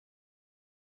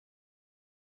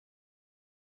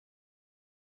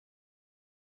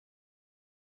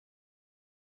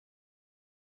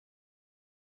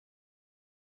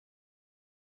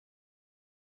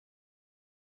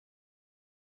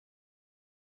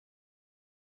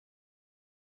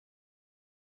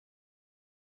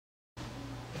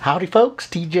Howdy folks,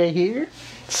 TJ here.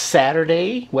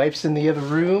 Saturday, wife's in the other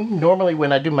room. Normally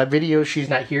when I do my videos she's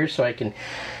not here, so I can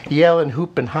yell and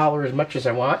hoop and holler as much as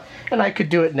I want. And I could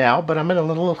do it now, but I'm in a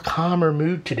little calmer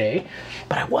mood today.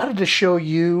 But I wanted to show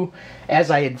you,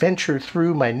 as I adventure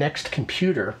through my next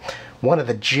computer, one of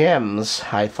the gems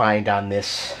I find on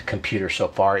this computer so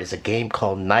far is a game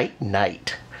called Night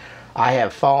Night. I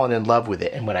have fallen in love with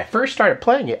it, and when I first started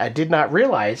playing it, I did not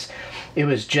realize it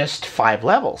was just 5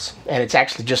 levels, and it's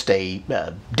actually just a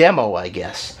demo, I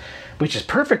guess, which is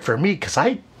perfect for me because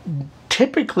I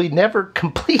typically never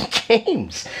complete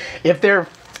games. If they're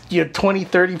 20,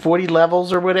 30, 40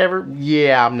 levels or whatever,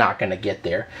 yeah, I'm not going to get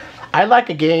there. I like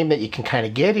a game that you can kind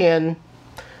of get in,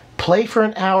 play for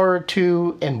an hour or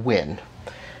two, and win.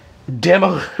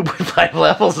 Demo with 5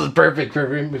 levels is perfect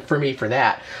for me for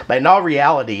that. But in all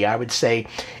reality, I would say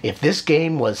if this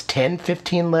game was 10,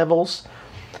 15 levels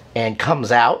and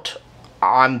comes out,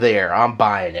 I'm there. I'm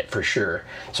buying it for sure.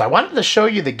 So I wanted to show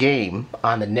you the game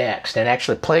on the Next and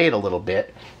actually play it a little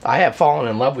bit. I have fallen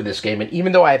in love with this game, and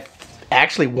even though I've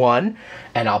actually won,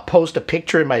 and I'll post a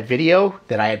picture in my video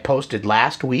that I had posted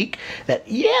last week, that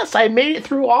yes, I made it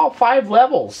through all 5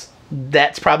 levels.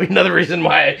 That's probably another reason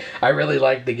why I really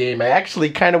like the game. I actually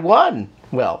kind of won.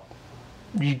 Well,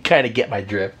 you kind of get my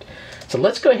drift. So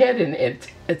let's go ahead and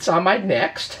it's on my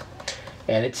Next,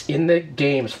 and it's in the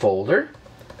games folder,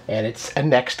 and it's a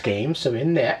Next game, so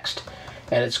in Next,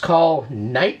 and it's called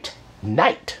Night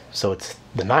Night. So it's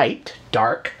the night,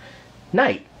 dark,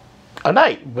 night. A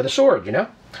knight with a sword, you know?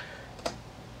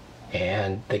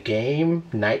 And the game,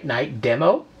 Night Night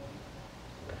demo.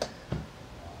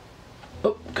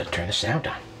 Oh, gotta turn the sound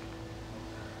on.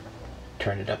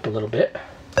 Turn it up a little bit.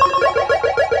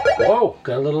 Whoa,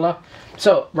 got a little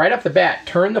So, right off the bat,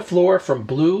 turn the floor from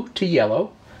blue to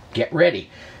yellow. Get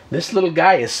ready. This little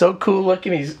guy is so cool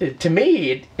looking. He's, to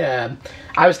me,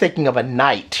 I was thinking of a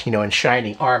knight, in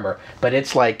shining armor. But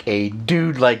it's like a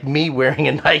dude like me wearing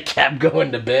a nightcap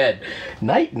going to bed.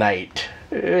 Night Night.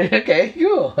 Okay,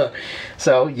 cool.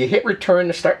 So, you hit return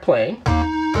to start playing.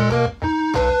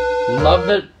 Love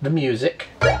the music.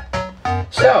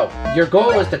 So, your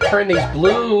goal is to turn these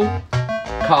blue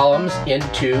columns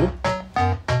into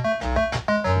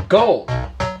gold.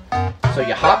 So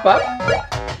you hop up.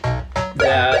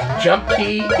 The jump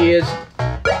key is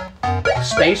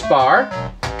space bar.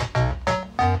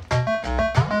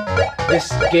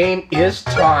 This game is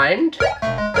timed.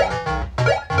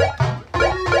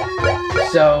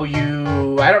 So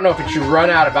I don't know if it's you run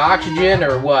out of oxygen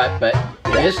or what, but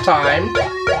it is timed.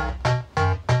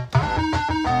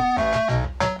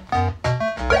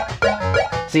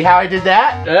 See how I did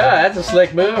that? That's a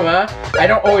slick move, huh? I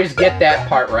don't always get that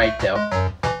part right, though.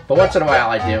 But once in a while,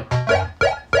 I do.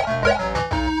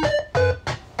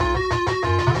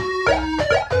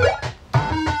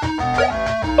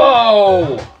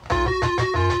 Oh!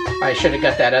 I should have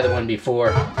got that other one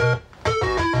before.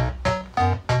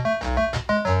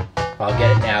 I'll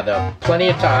get it now, though. Plenty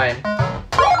of time.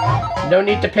 No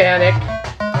need to panic.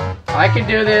 I can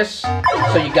do this.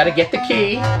 So you got to get the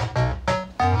key.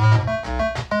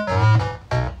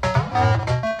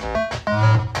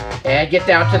 And get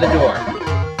down to the door.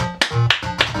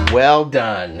 Well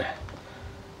done.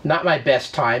 Not my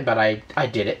best time, but I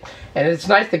did it. And it's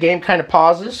nice, the game kind of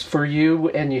pauses for you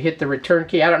and you hit the return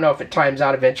key. I don't know if it times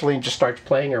out eventually and just starts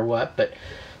playing or what, but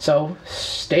so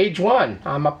stage 1,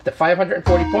 I'm up to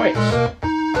 540 points.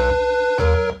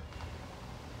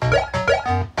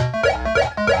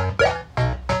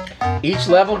 Each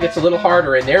level gets a little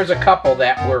harder, and there's a couple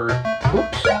that were,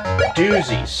 oops,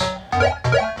 doozies.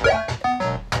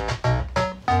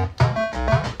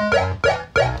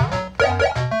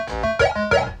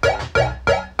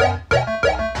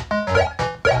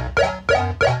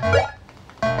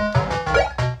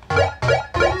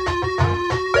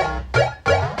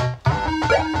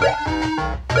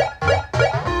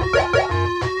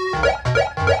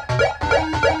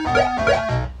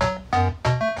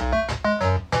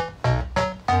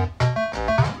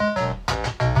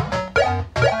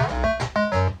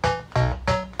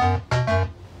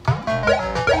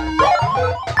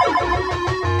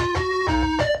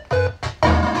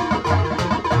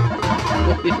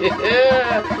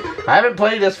 I haven't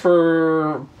played this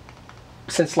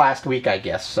since last week, I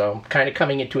guess, so I'm kind of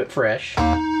coming into it fresh.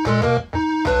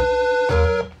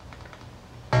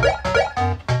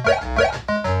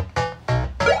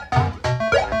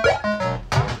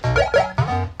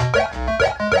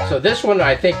 So this one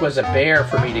I think was a bear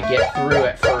for me to get through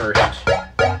at first.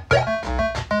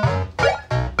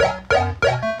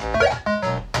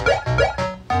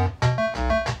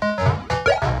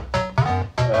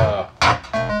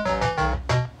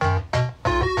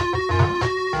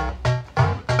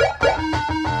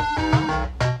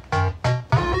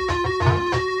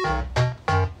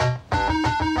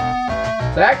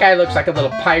 guy looks like a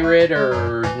little pirate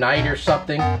or knight or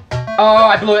something. Oh,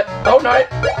 I blew it. Oh, no.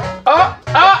 Oh,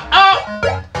 oh, oh!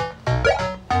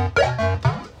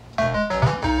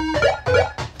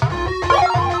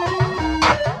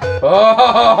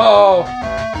 Oh!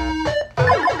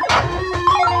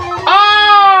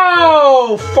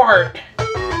 Oh! Fart!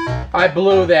 I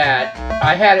blew that.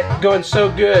 I had it going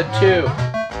so good, too.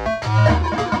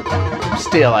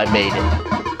 Still, I made it.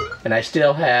 And I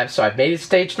still have, so I've made it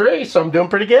stage 3, so I'm doing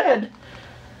pretty good.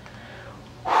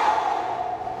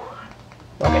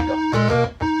 Okay, go.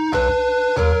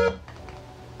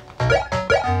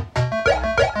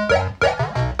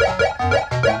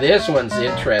 This one's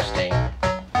interesting.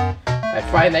 I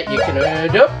find that you can...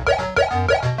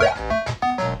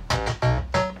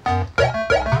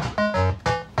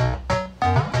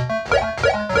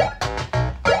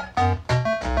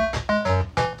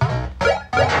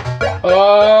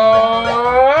 Oh!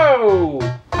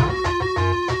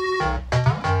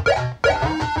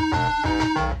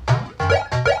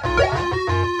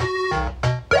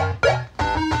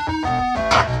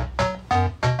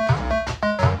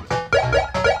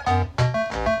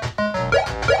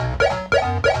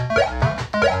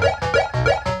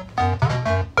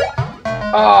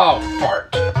 Oh,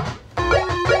 fart.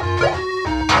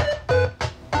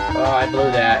 Oh, I blew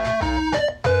that.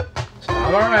 So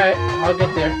I'm alright. I'll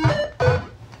get there.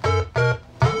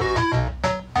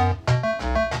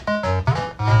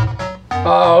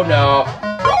 Oh, no.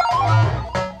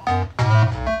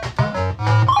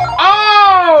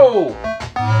 Oh!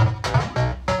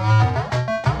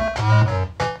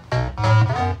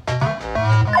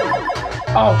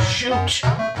 Oh, shoot.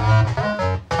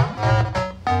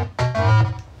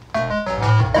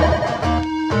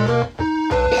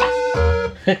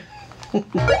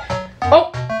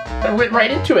 Oh! I went right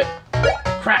into it.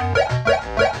 Crap.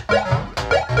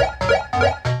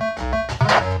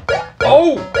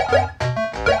 Oh!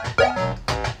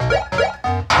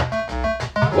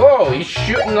 Whoa, he's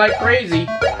shooting like crazy.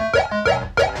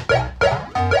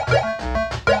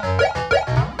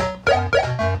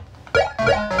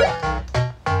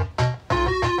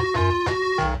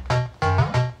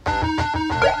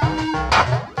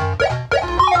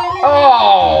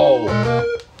 Oh!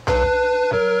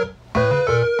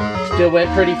 Still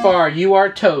went pretty far. You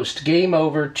are toast. Game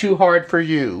over. Too hard for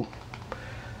you.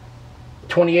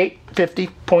 2850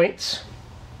 points.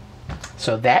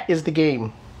 So that is the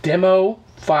game. Demo,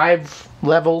 5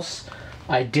 levels.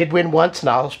 I did win once, and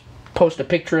I'll post a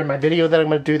picture in my video that I'm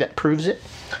going to do that proves it.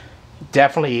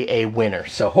 Definitely a winner.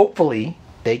 So hopefully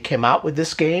they came out with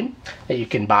this game that you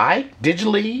can buy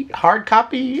digitally, hard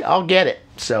copy. I'll get it.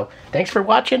 So thanks for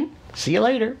watching. See you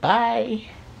later. Bye.